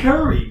be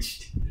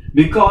encouraged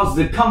because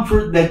the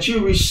comfort that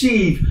you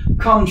receive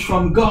comes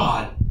from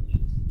God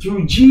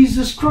through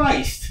Jesus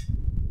Christ.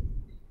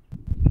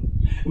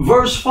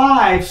 Verse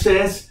 5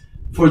 says,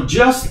 "For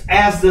just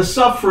as the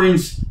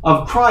sufferings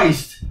of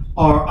Christ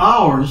are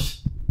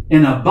ours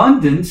in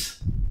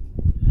abundance,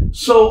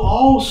 so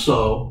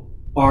also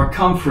our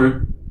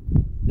comfort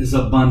is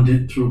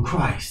abundant through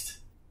Christ."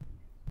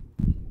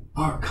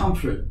 Our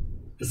comfort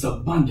is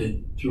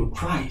abundant through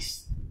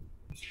Christ.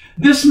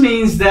 This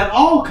means that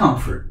all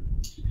comfort,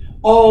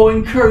 all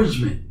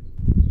encouragement,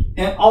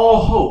 and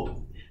all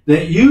hope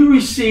that you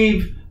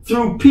receive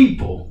through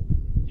people,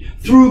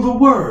 through the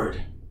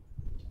Word,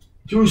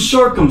 through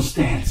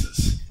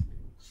circumstances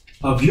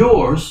of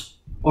yours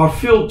are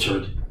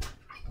filtered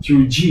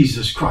through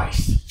Jesus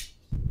Christ.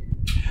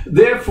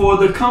 Therefore,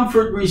 the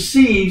comfort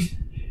received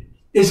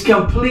is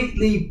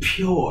completely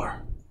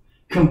pure,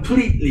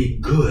 completely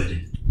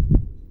good,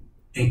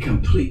 and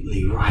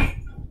completely right.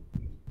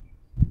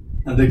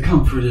 And the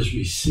comfort is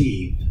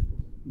received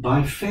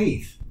by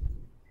faith.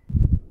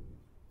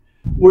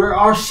 Where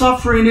our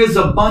suffering is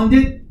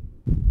abundant,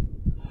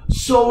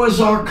 so is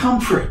our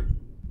comfort.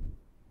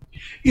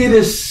 It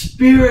is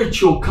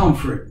spiritual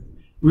comfort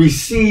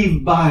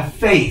received by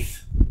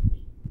faith,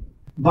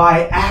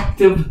 by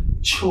active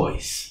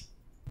choice.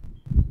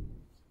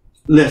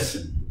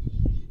 Listen,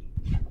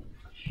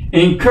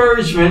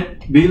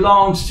 encouragement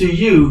belongs to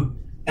you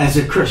as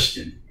a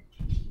Christian.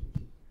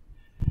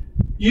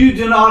 You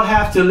do not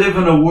have to live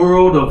in a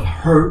world of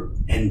hurt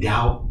and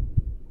doubt.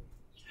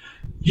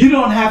 You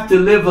don't have to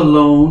live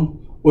alone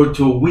or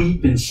to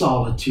weep in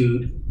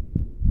solitude.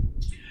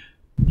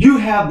 You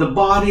have the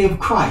body of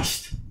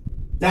Christ,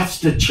 that's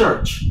the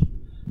church,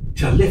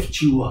 to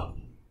lift you up.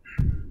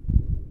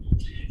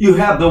 You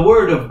have the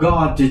Word of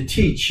God to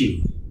teach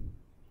you.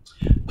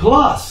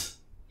 Plus,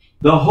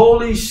 the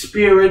Holy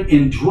Spirit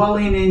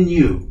indwelling in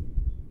you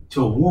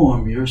to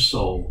warm your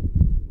soul.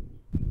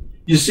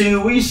 You see,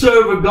 we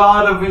serve a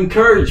God of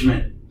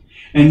encouragement,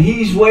 and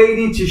He's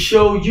waiting to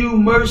show you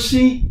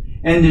mercy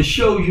and to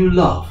show you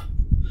love.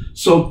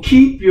 So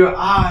keep your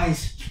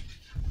eyes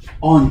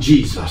on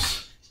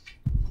Jesus.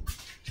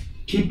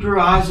 Keep your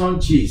eyes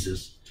on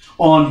Jesus.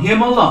 On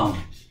Him alone.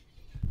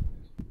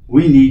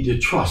 We need to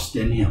trust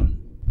in Him.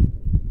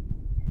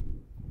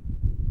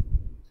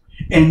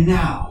 And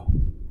now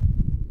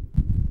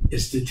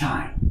is the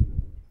time.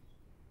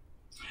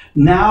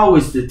 Now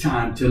is the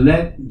time to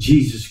let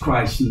Jesus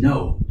Christ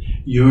know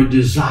your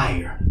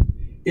desire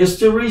is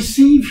to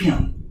receive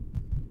Him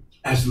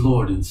as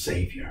Lord and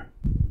Savior.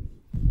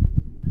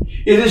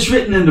 It is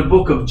written in the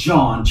book of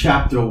John,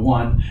 chapter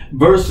 1,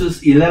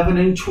 verses 11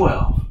 and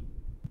 12.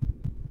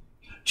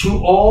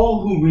 To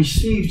all who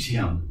received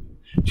Him,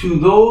 to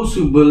those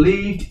who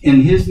believed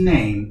in His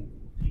name,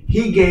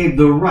 He gave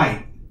the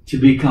right to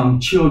become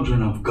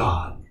children of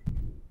God.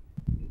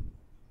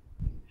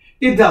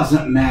 It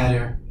doesn't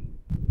matter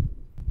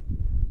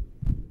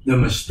the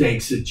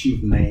mistakes that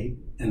you've made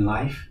in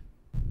life.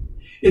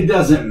 It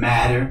doesn't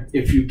matter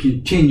if you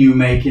continue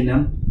making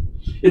them.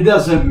 It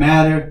doesn't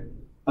matter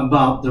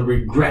about the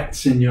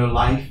regrets in your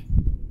life.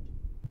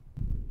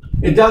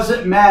 It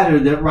doesn't matter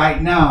that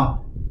right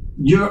now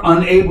you're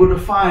unable to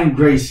find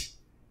grace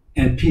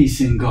and peace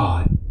in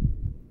God.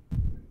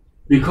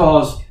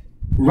 Because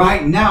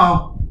right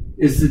now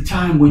is the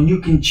time when you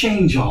can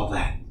change all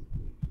that.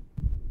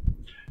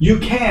 You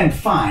can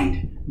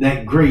find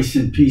that grace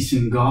and peace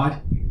in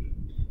God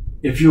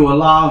if you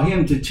allow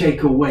Him to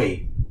take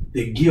away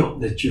the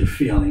guilt that you're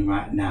feeling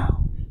right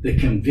now, the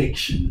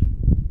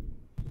conviction,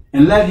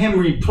 and let Him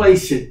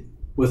replace it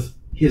with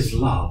His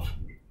love,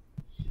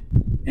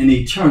 an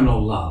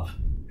eternal love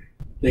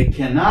that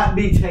cannot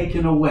be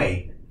taken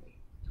away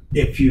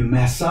if you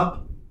mess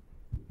up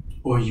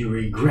or you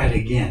regret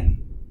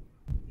again.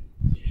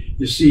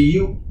 You see,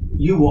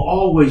 you will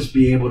always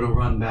be able to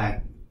run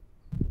back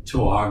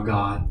to our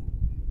God.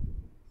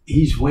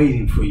 He's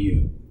waiting for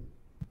you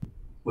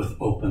with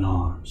open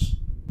arms.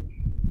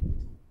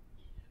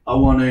 I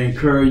want to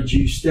encourage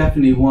you.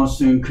 Stephanie wants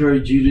to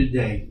encourage you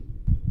today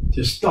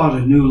to start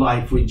a new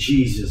life with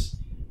Jesus.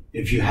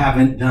 If you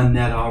haven't done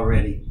that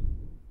already,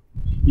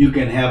 you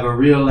can have a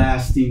real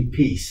lasting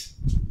peace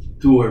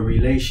through a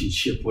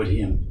relationship with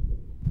Him.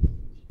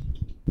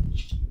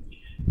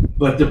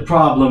 But the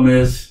problem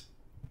is,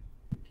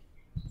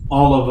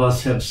 all of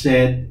us have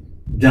said,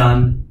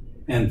 done,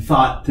 and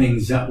thought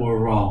things that were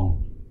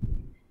wrong.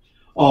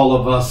 All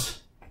of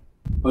us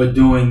are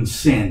doing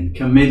sin,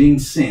 committing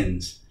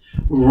sins,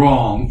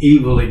 wrong,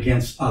 evil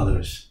against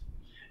others.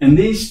 And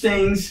these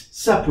things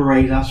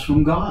separate us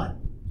from God.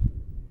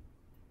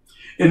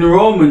 In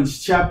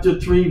Romans chapter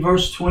 3,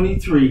 verse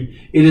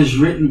 23, it is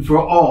written, "For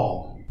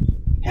all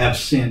have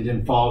sinned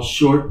and fall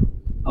short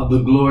of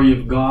the glory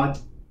of God."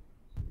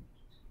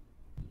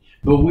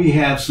 But we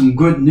have some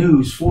good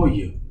news for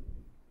you.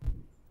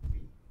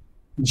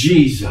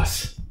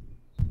 Jesus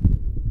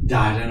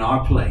died in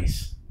our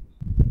place.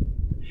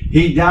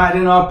 He died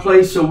in our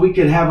place so we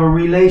could have a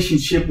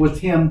relationship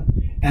with Him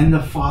and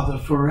the Father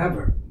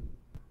forever.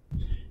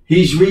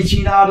 He's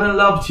reaching out in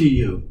love to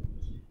you,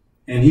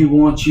 and He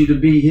wants you to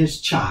be His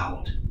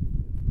child.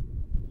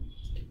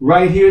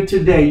 Right here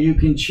today, you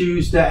can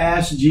choose to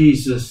ask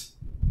Jesus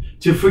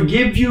to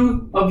forgive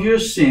you of your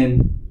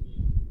sin.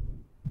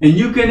 And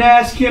you can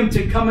ask him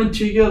to come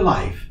into your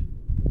life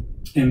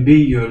and be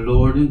your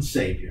Lord and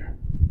Savior.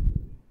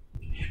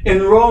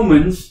 In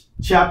Romans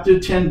chapter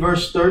 10,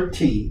 verse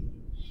 13,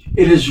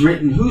 it is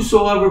written,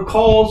 whosoever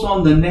calls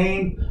on the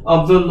name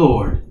of the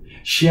Lord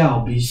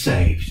shall be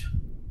saved.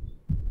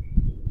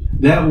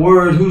 That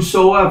word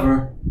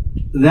whosoever,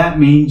 that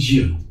means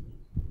you.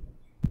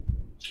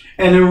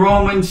 And in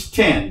Romans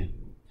 10,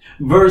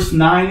 verse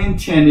 9 and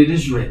 10, it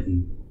is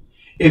written,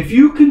 if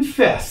you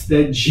confess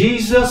that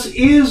Jesus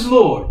is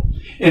Lord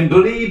and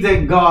believe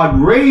that God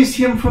raised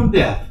him from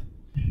death,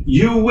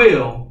 you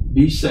will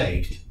be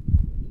saved.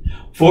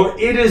 For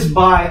it is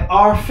by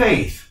our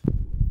faith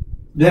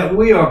that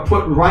we are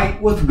put right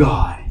with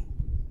God.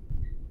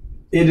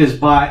 It is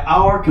by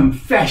our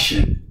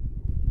confession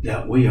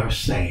that we are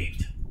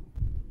saved.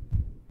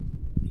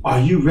 Are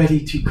you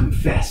ready to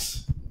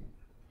confess?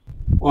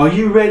 Are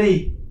you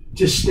ready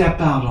to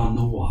step out on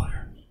the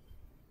water?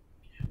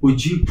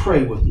 Would you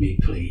pray with me,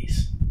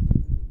 please?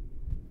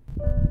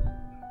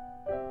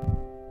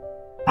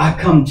 I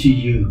come to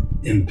you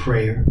in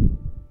prayer,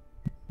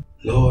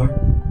 Lord,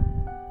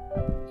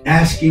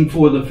 asking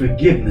for the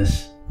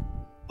forgiveness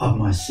of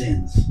my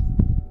sins.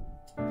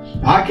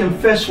 I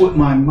confess with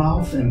my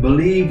mouth and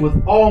believe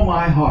with all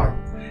my heart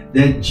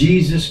that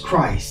Jesus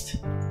Christ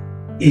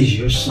is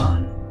your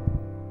Son,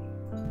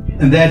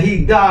 and that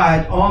he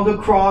died on the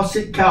cross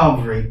at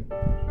Calvary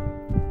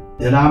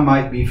that I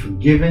might be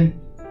forgiven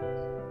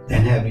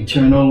and have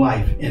eternal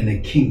life in the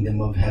kingdom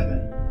of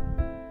heaven.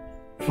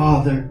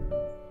 Father,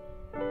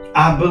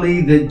 I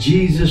believe that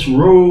Jesus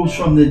rose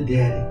from the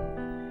dead,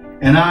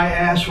 and I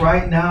ask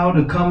right now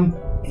to come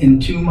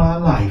into my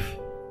life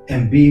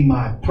and be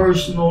my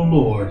personal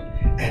Lord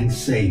and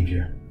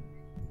Savior.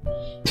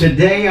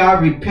 Today I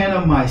repent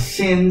of my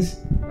sins,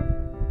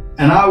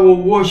 and I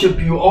will worship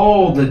you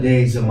all the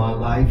days of my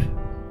life,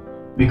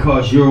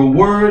 because your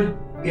word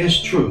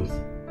is truth.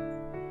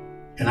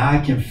 And I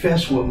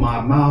confess with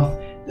my mouth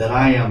that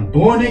I am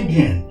born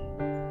again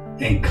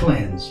and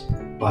cleansed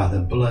by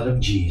the blood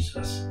of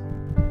Jesus.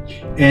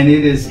 And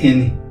it is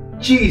in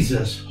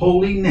Jesus'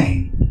 holy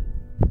name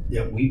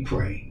that we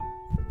pray.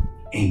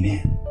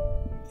 Amen.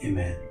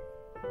 Amen.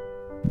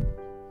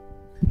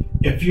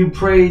 If you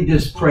prayed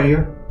this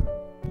prayer,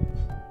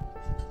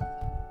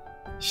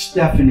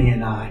 Stephanie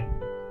and I,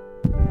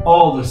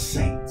 all the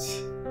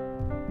saints,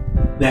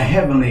 the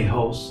heavenly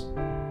hosts,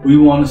 we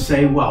want to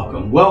say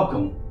welcome.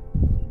 Welcome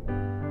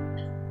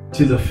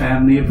to the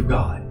family of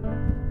God.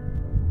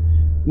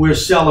 We're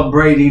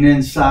celebrating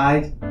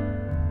inside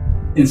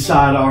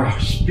our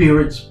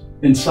spirits,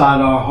 inside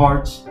our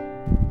hearts,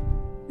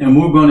 and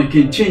we're going to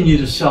continue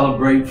to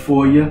celebrate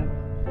for you.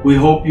 We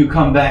hope you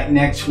come back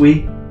next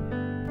week,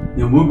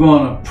 and we're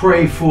going to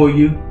pray for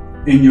you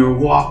in your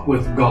walk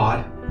with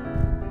God.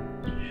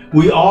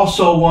 We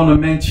also want to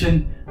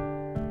mention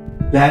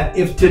that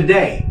if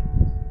today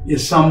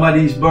is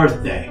somebody's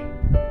birthday,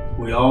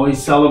 we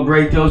always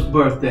celebrate those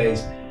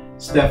birthdays.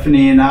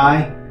 Stephanie and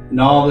I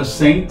and all the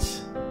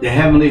saints, the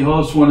heavenly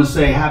hosts, want to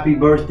say happy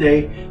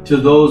birthday to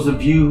those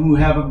of you who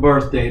have a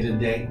birthday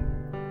today.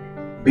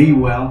 Be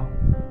well.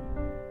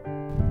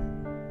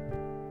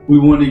 We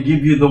want to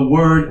give you the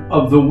word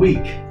of the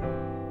week.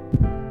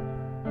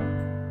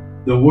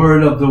 The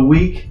word of the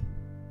week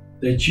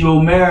that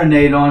you'll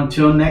marinate on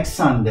till next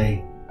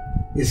Sunday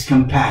is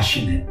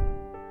compassionate.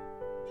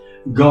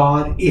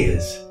 God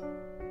is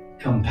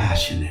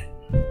compassionate.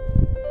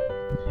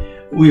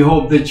 We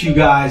hope that you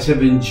guys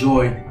have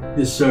enjoyed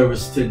this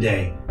service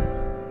today.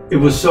 It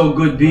was so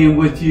good being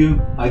with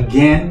you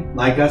again.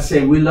 Like I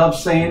say, we love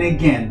saying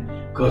again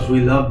because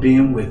we love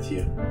being with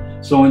you.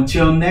 So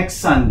until next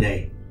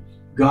Sunday,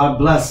 God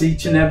bless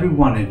each and every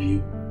one of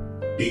you.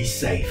 Be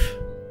safe.